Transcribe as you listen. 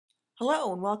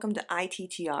Hello and welcome to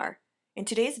ITTR. In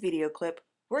today's video clip,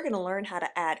 we're going to learn how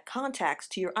to add contacts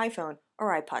to your iPhone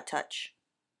or iPod Touch.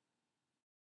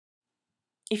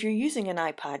 If you're using an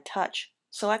iPod Touch,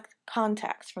 select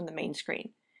Contacts from the main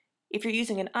screen. If you're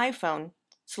using an iPhone,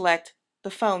 select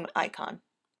the phone icon.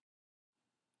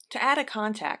 To add a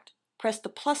contact, press the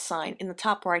plus sign in the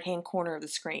top right-hand corner of the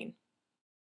screen.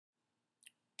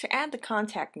 To add the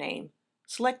contact name,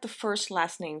 select the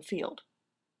first/last name field.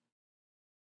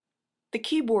 The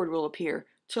keyboard will appear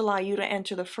to allow you to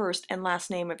enter the first and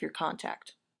last name of your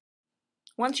contact.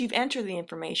 Once you've entered the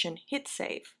information, hit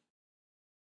Save.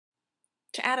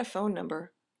 To add a phone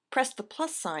number, press the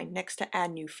plus sign next to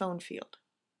Add New Phone field.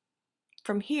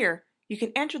 From here, you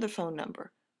can enter the phone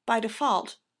number. By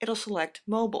default, it'll select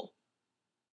Mobile.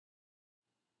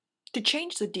 To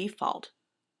change the default,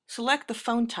 select the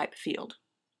Phone Type field.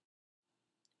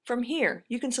 From here,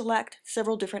 you can select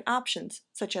several different options,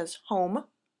 such as Home,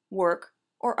 Work,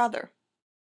 or Other.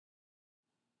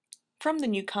 From the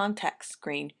New Contacts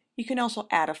screen, you can also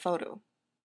add a photo.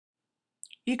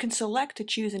 You can select to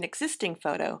choose an existing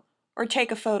photo or take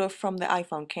a photo from the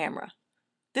iPhone camera.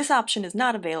 This option is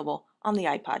not available on the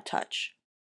iPod Touch.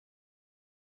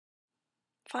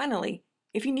 Finally,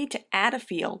 if you need to add a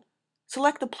field,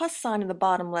 select the plus sign in the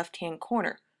bottom left-hand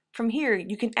corner. From here,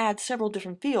 you can add several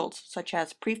different fields, such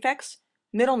as prefix,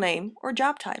 middle name, or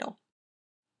job title.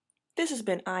 This has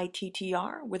been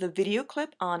ITTR with a video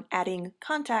clip on adding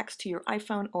contacts to your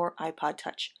iPhone or iPod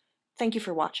Touch. Thank you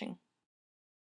for watching.